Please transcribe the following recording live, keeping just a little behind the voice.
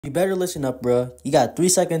You better listen up, bruh. You got 3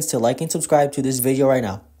 seconds to like and subscribe to this video right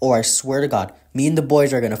now, or I swear to God, me and the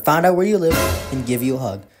boys are gonna find out where you live and give you a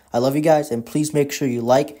hug. I love you guys, and please make sure you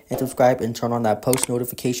like and subscribe and turn on that post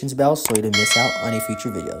notifications bell so you don't miss out on any future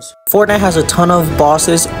videos. Fortnite has a ton of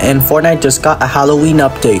bosses, and Fortnite just got a Halloween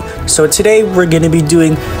update. So today we're gonna be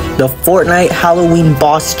doing the Fortnite Halloween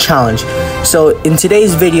boss challenge. So in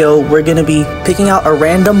today's video, we're gonna be picking out a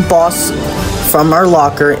random boss from our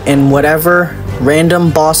locker, and whatever random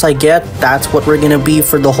boss I get, that's what we're gonna be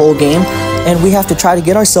for the whole game, and we have to try to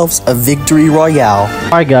get ourselves a victory royale.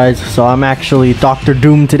 Alright guys, so I'm actually Dr.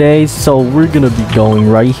 Doom today, so we're gonna be going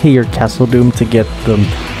right here, Castle Doom, to get the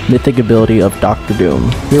mythic ability of Dr. Doom.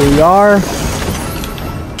 Here we are.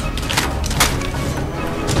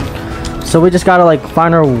 So we just gotta like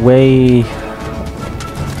find our way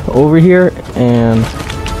over here, and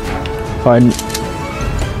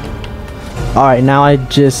Alright, now I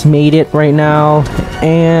just made it right now,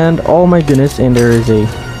 and oh my goodness, and there is a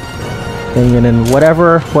thing, and then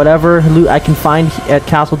whatever loot I can find at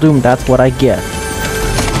Castle Doom, that's what I get.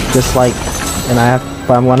 Just like, and I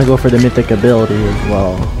want to go for the mythic ability as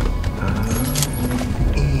well.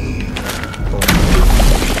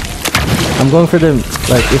 I'm going for the,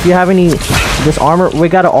 like, if you have any, this armor, we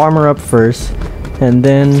gotta armor up first, and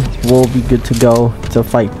then we'll be good to go to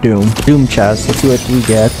fight Doom. Doom chest, let's see what we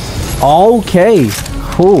get. Okay,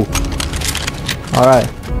 cool. Alright,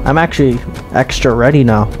 I'm actually extra ready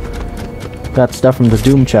now. Got stuff from the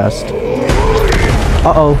Doom chest.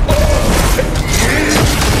 Uh-oh.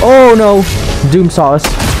 Oh no! Doom saw us.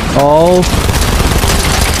 Oh.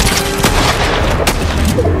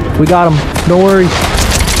 We got him. Don't worry.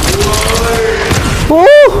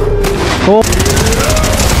 Oh! Oh.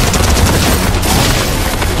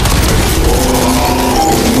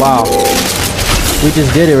 Wow. We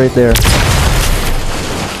just did it right there.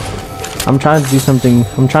 I'm trying to do something.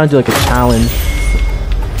 I'm trying to do like a challenge.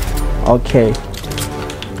 Okay.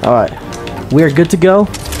 Alright. We're good to go.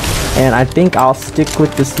 And I think I'll stick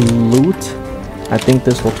with this loot. I think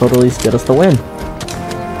this will totally get us the win.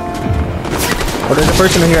 Oh, there's a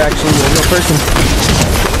person in here actually. There's a real person.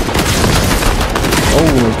 Oh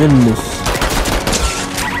my goodness.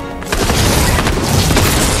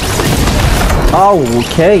 Oh,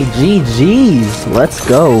 okay. GG's. Let's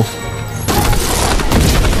go.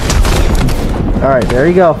 Alright, there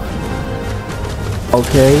you go.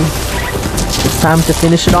 Okay. It's time to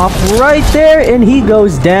finish it off right there, and he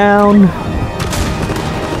goes down.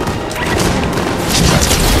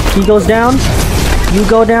 He goes down. You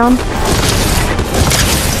go down.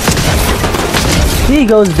 He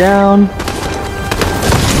goes down.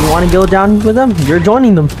 You want to go down with them? You're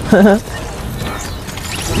joining them.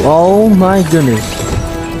 Oh my goodness.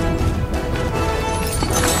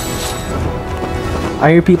 I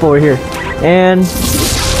hear people over here. And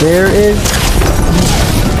there is...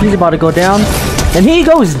 He's about to go down. And he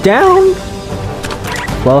goes down?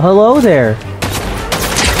 Well, hello there.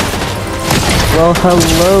 Well,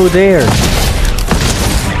 hello there.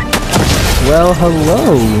 Well,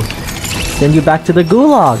 hello. Send you back to the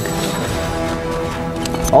gulag.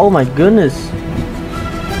 Oh my goodness.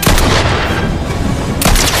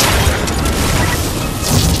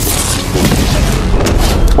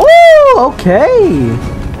 Okay.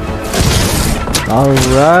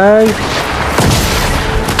 Alright.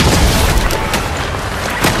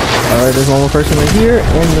 Alright, there's one more person right here,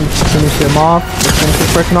 and let's finish him off. Let's finish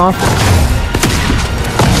this person off.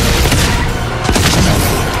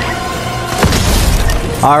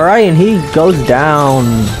 Alright, and he goes down.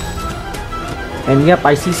 And yep,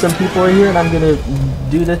 I see some people right here, and I'm gonna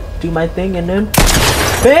do my thing, and then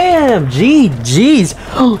bam! GG's!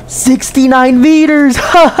 69 meters!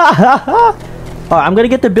 I'm gonna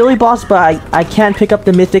get the Billy boss, but I can't pick up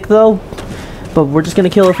the mythic though. But we're just gonna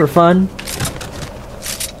kill it for fun.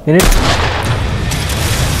 And it,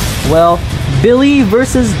 well, Billy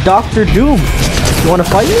versus Dr. Doom. You wanna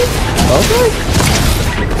fight me? Okay.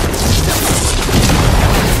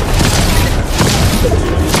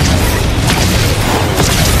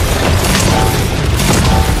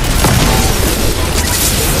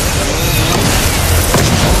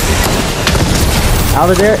 Out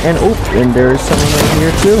of there, and oh, and there's someone right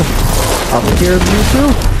here too. Up here, you too.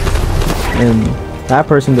 And that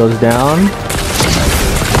person goes down.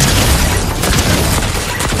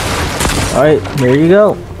 Alright, there you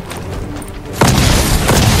go.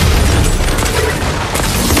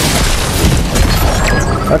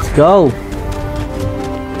 Let's go.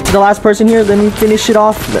 The last person here, let me finish it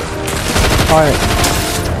off. Alright.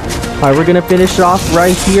 Alright, we're gonna finish it off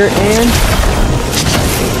right here, and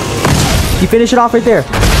you finish it off right there.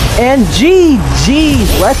 And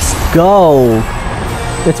GG, let's go.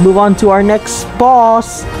 let's move on to our next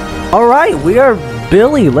boss. Alright, we are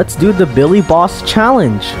Billy. Let's do the Billy Boss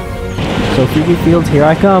Challenge. So Freaky Fields, here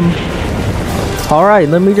I come. Alright,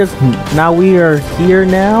 let me just... Now we are here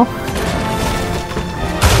now.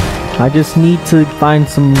 I just need to find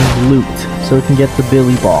some loot so we can get the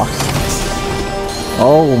Billy Boss.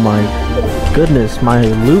 Oh my goodness, my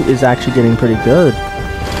loot is actually getting pretty good.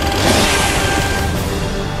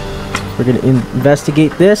 We're gonna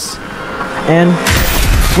investigate this and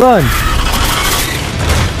run.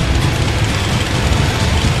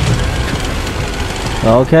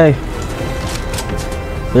 Okay.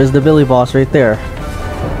 There's the Billy Boss right there.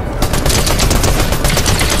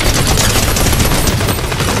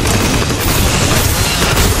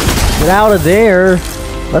 Get out of there.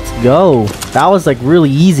 Let's go. That was like really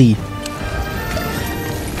easy.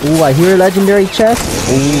 Ooh, I hear a legendary chest.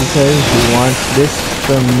 Ooh, okay, who wants this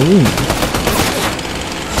from me?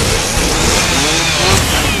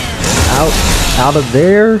 Out of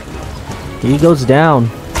there. He goes down.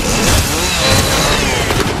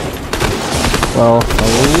 Well,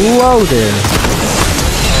 hello there.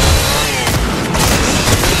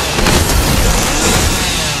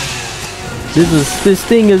 This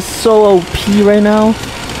thing is so OP right now.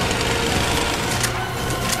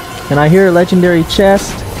 And I hear a legendary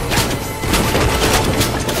chest.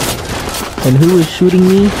 And who is shooting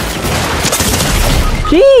me?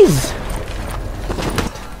 Jeez!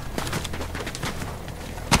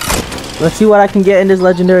 Let's see what I can get in this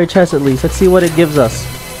legendary chest at least. Let's see what it gives us.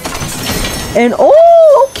 And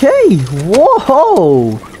oh, okay.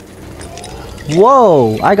 Whoa.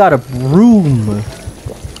 Whoa, I got a broom.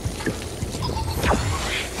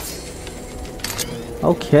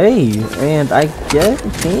 Okay, and I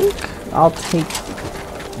think I'll take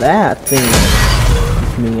that thing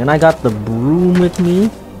with me. And I got the broom with me.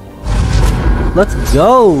 Let's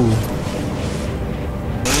go.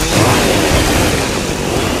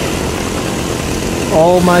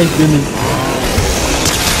 Oh my goodness.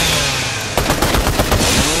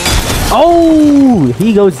 Oh,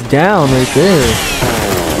 he goes down right there.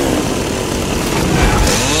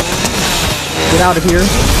 Get out of here.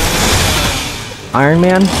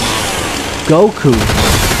 Ironman. Goku.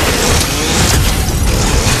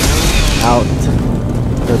 Out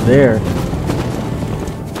of there.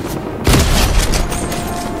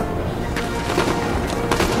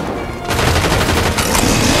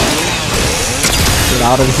 Get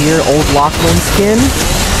out of here, old Lachlan skin.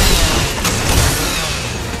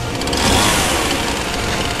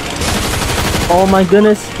 Oh my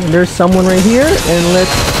goodness, and there's someone right here, and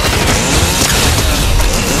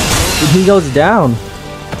he goes down.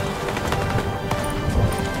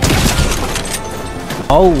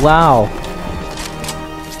 Oh wow.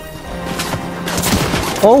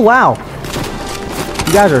 Oh wow.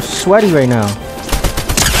 You guys are sweaty right now.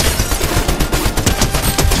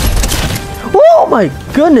 Oh my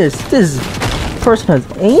goodness, this person has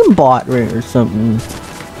aimbot right or something.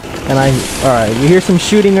 And alright, we hear some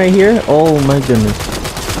shooting right here. Oh my goodness.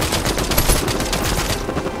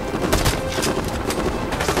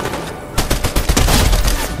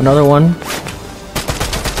 Another one.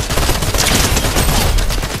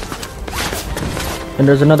 And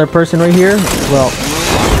there's another person right here. Well,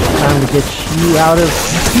 time to get you out of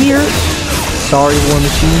here. Sorry, War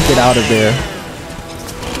Machine, get out of there.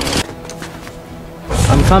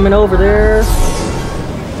 I'm coming over there.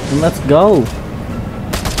 And let's go.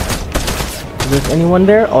 Is there anyone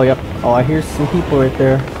there? Oh, yep. Oh, I hear some people right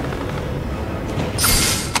there.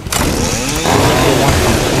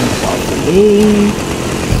 Hey.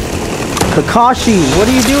 Kakashi, what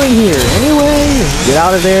are you doing here? Anyway, get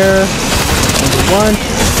out of there. Number one.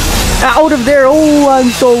 Out of there. Oh, I'm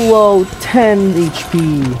so low. 10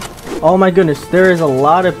 HP. Oh my goodness, there is a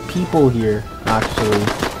lot of people here, actually.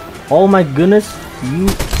 Oh my goodness, you...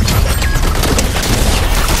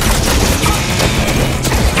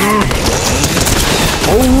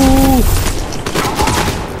 Oh!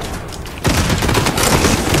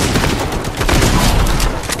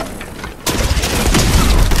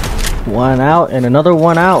 One out and another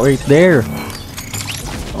one out right there.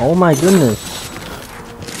 Oh my goodness.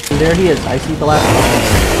 And there he is. I see the last one.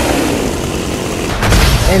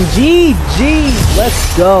 And GG!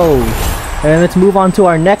 Let's go. And let's move on to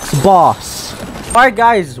our next boss. Alright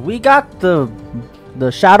guys, we got the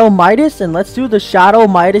Shadow Midas, and let's do the Shadow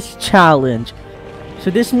Midas challenge. So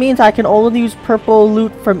this means I can only use purple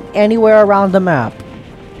loot from anywhere around the map.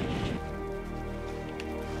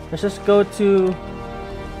 Let's just go to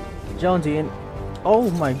Jonesy and... Oh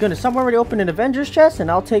my goodness, someone already opened an Avengers chest, and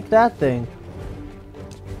I'll take that thing.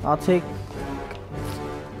 I'll take...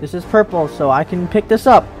 This is purple, so I can pick this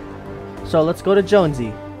up. So let's go to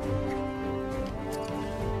Jonesy.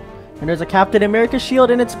 And there's a Captain America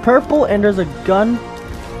shield and it's purple. And there's a gun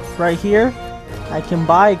right here I can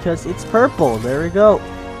buy because it's purple. There we go.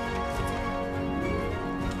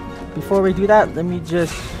 Before we do that, let me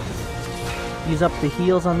just use up the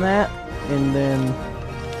heals on that. And then...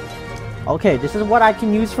 okay, this is what I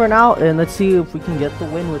can use for now. And let's see if we can get the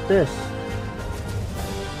win with this.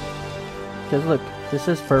 Because look, this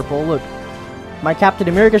is purple. Look. My Captain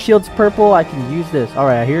America shield's purple. I can use this.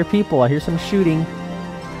 Alright, I hear people. I hear some shooting.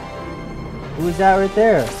 Who is that right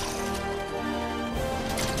there?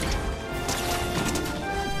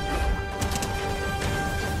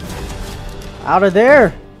 Out of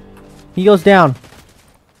there! He goes down.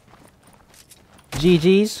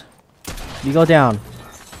 GG's. You go down.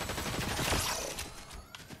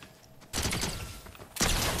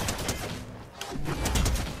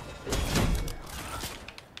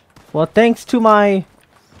 Well, thanks to my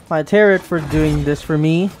turret for doing this for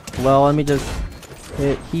me. Well, let me just...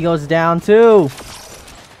 he goes down too.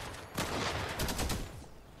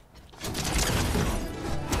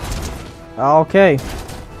 Okay.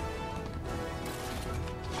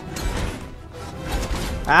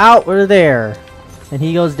 Out, we're there. And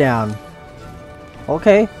he goes down.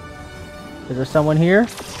 Okay. Is there someone here?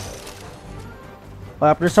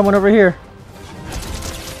 Oh, there's someone over here.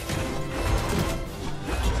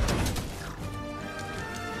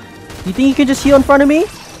 You think you can just heal in front of me?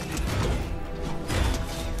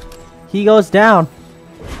 He goes down.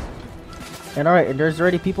 And alright, there's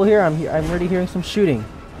already people here. I'm already hearing some shooting.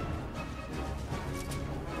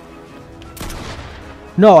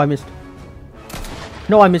 No, I missed.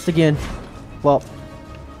 No, I missed again. Well.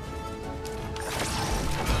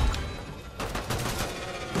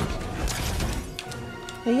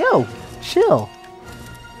 Hey, yo. Chill.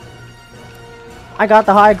 I got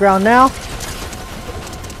the high ground now.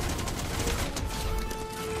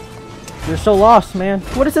 You're so lost, man.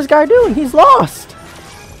 What is this guy doing? He's lost.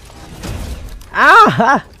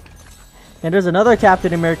 Ah! And there's another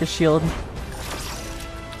Captain America shield.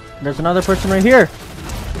 There's another person right here.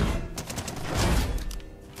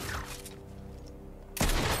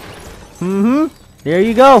 There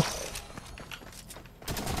you go.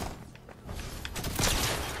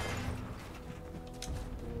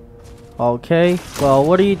 Okay. Well,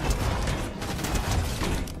 what are you...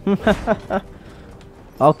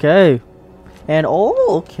 okay. And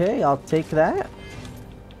oh, okay, I'll take that.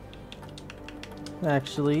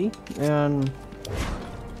 Actually, and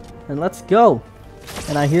let's go.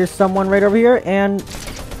 And I hear someone right over here, and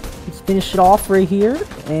let's finish it off right here.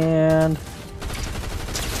 And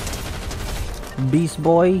Beast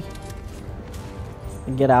Boy,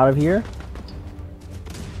 and get out of here.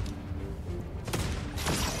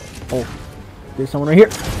 Oh, there's someone right here.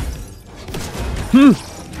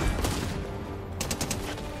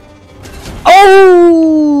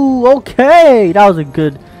 Oh, okay, that was a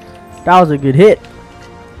good hit.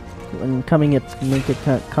 And make it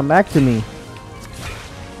come back to me.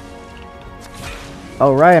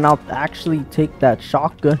 All right, and I'll actually take that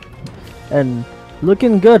shotgun. And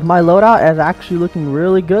looking good. My loadout is actually looking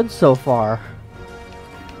really good so far.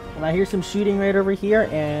 And I hear some shooting right over here.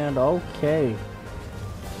 And okay.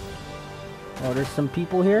 Oh, there's some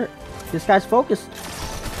people here. This guy's focused.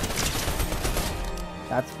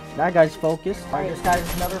 That guy's focused. Alright, this guy's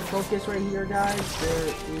another focus right here, guys. There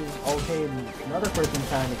is okay, another person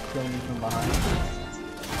trying to kill me from behind.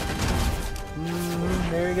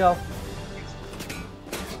 There you go.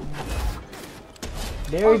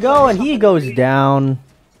 There you go, and he goes down.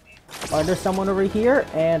 Oh, there's someone over here,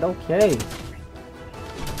 and okay.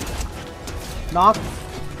 Knocked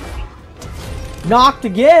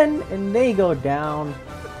again, and they go down.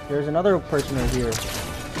 There's another person right here.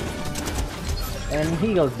 And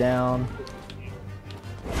he goes down.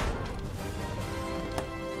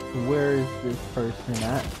 Where is this person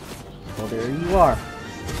at? Well, there you are.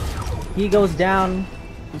 He goes down.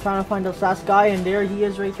 I'm trying to find the last guy, and there he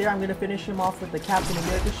is right there. I'm gonna finish him off with the Captain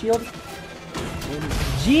America shield. And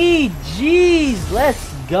GG's,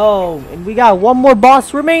 let's go. And we got one more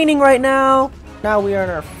boss remaining right now. Now we are in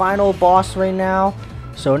our final boss right now.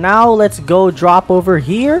 So now let's go drop over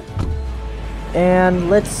here. And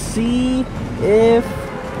let's see if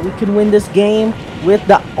we can win this game with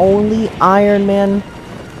the only Ironman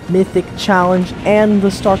Mythic Challenge and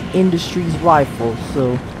the Stark Industries rifle.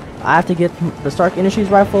 So I have to get the Stark Industries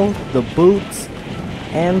rifle, the boots,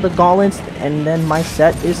 and the gauntlets, and then my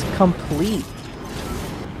set is complete.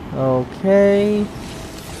 Okay,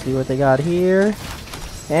 see what they got here.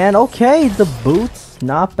 And okay, the boots,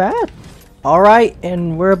 not bad. Alright,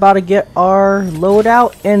 and we're about to get our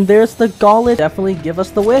loadout, and there's the gauntlet. Definitely give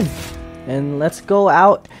us the win. And let's go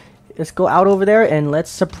out let's go out over there and let's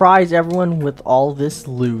surprise everyone with all this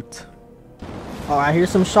loot. Alright, here's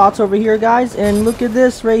some shots over here, guys, and look at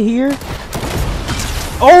this right here.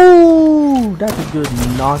 Oh, that's a good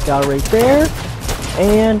knockout right there.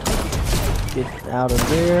 And get out of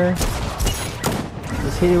there.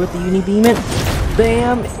 Just hit it with the uni-beam it.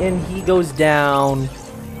 Bam, and he goes down.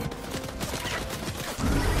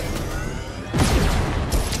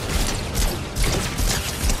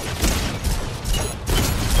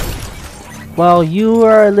 Well, you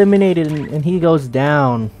are eliminated and he goes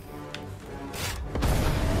down.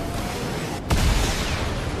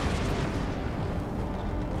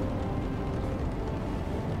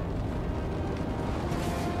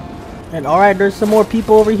 And alright, there's some more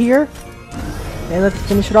people over here. And let's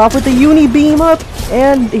finish it off with the uni beam up.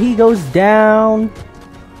 And he goes down.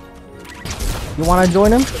 You wanna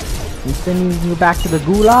join him? He's sending you back to the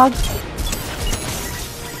gulag.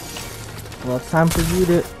 Well, it's time for you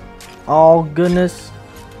to... Oh goodness.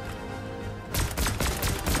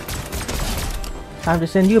 Time to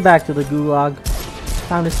send you back to the gulag.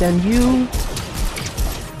 Time to send you.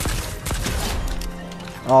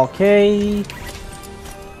 Okay.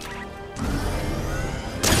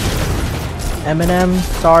 Eminem,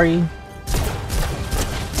 sorry.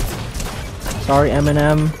 Sorry,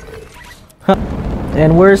 Eminem.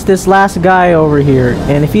 And where's this last guy over here?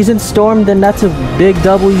 And if he's in Storm, then that's a big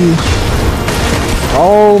W.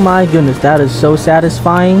 Oh my goodness, that is so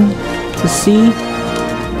satisfying to see.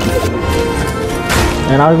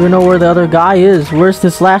 And I don't even know where the other guy is. Where's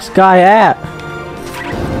this last guy at?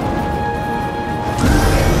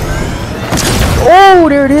 Oh,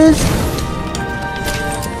 there it is.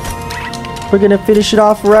 We're gonna finish it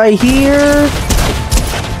off right here.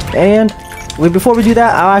 And wait, before we do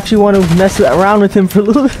that, I actually want to mess around with him for a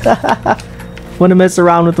little bit. Want to mess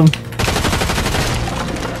around with him.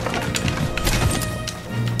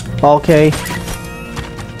 Okay.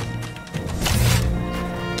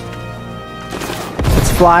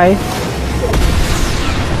 Let's fly.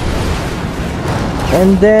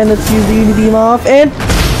 And then let's use the uni-beam off. And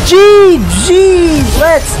GG!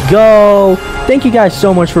 Let's go! Thank you guys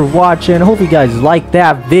so much for watching. I hope you guys liked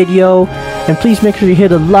that video. And please make sure you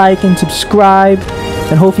hit a like and subscribe.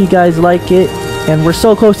 And hope you guys like it. And we're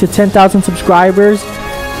so close to 10,000 subscribers.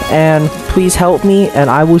 And please help me.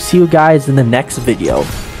 And I will see you guys in the next video.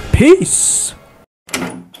 Peace!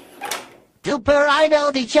 Super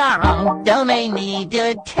Idol di Charong, domain ni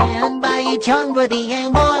de 10 by Chung with the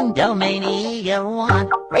M1, domain ni 1.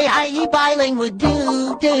 Ray I biling would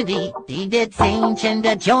do duty, the did sing and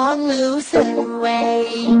the John Lucy way.